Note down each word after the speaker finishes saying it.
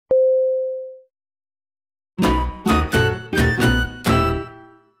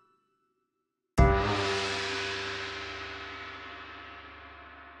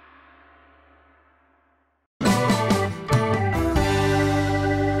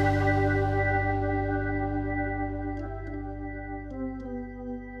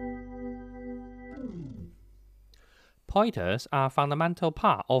Pointers are a fundamental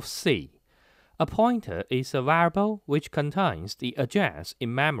part of C. A pointer is a variable which contains the address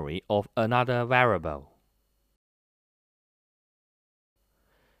in memory of another variable.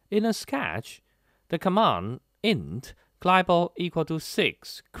 In a sketch, the command int clybot equal to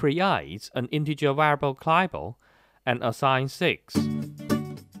 6 creates an integer variable clybot and assigns 6.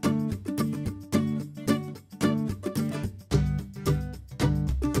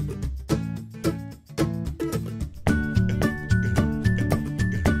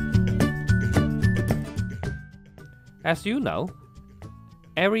 As you know,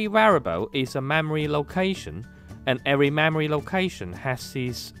 every variable is a memory location, and every memory location has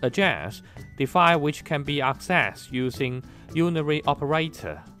its address defined which can be accessed using unary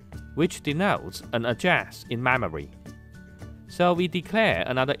operator, which denotes an address in memory. So we declare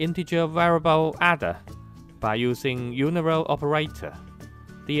another integer variable adder by using unary operator.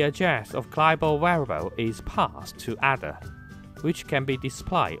 The address of clybot variable is passed to adder, which can be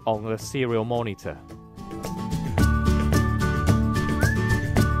displayed on the serial monitor.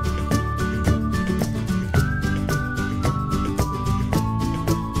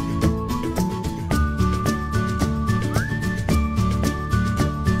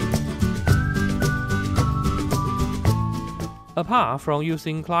 Apart from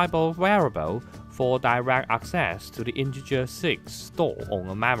using clybot variable for direct access to the integer 6 stored on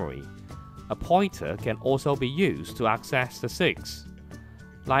a memory, a pointer can also be used to access the 6.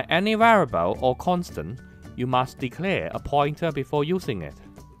 Like any variable or constant, you must declare a pointer before using it.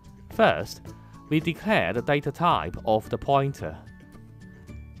 First, we declare the data type of the pointer,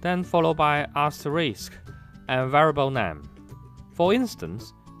 then followed by asterisk and variable name. For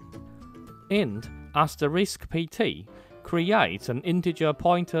instance, int asterisk pt creates an integer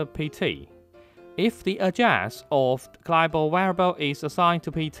pointer pt. If the address of the clybot variable is assigned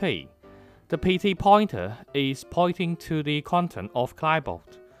to pt, the pt pointer is pointing to the content of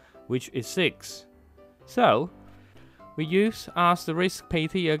clybot, which is 6. So, we use asterisk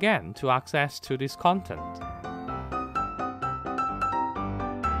pt again to access to this content.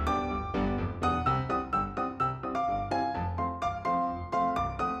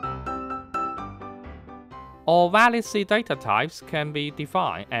 All valid C data types can be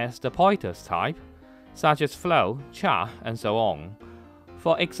defined as the pointers type, such as float, char, and so on.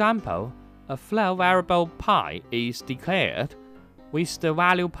 For example, a float variable pi is declared with the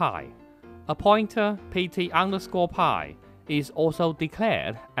value pi. A pointer pt_pi is also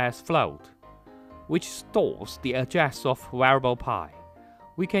declared as float, which stores the address of variable pi.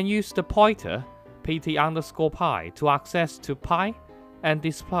 We can use the pointer pt_pi to access to pi and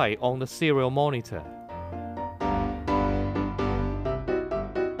display on the serial monitor.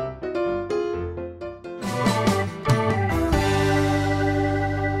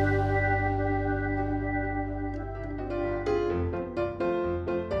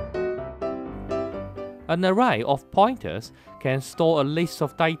 An array of pointers can store a list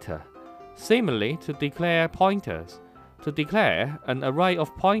of data. Similarly, to declare pointers. To declare an array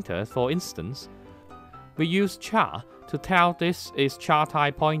of pointers, for instance, we use char to tell this is char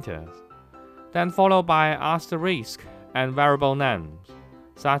type pointers, then followed by asterisk and variable names,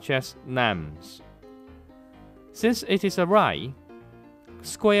 such as names. Since it is array,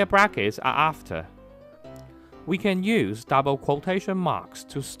 square brackets are after. We can use double quotation marks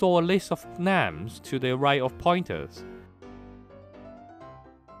to store a list of names to the array of pointers.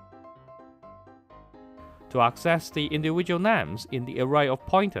 To access the individual names in the array of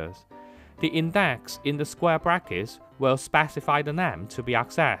pointers, the index in the square brackets will specify the name to be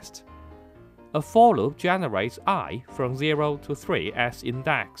accessed. A for loop generates I from 0 to 3 as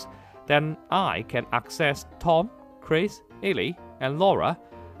index. Then I can access Tom, Chris, Ellie, and Laura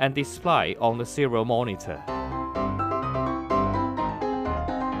and display on the serial monitor.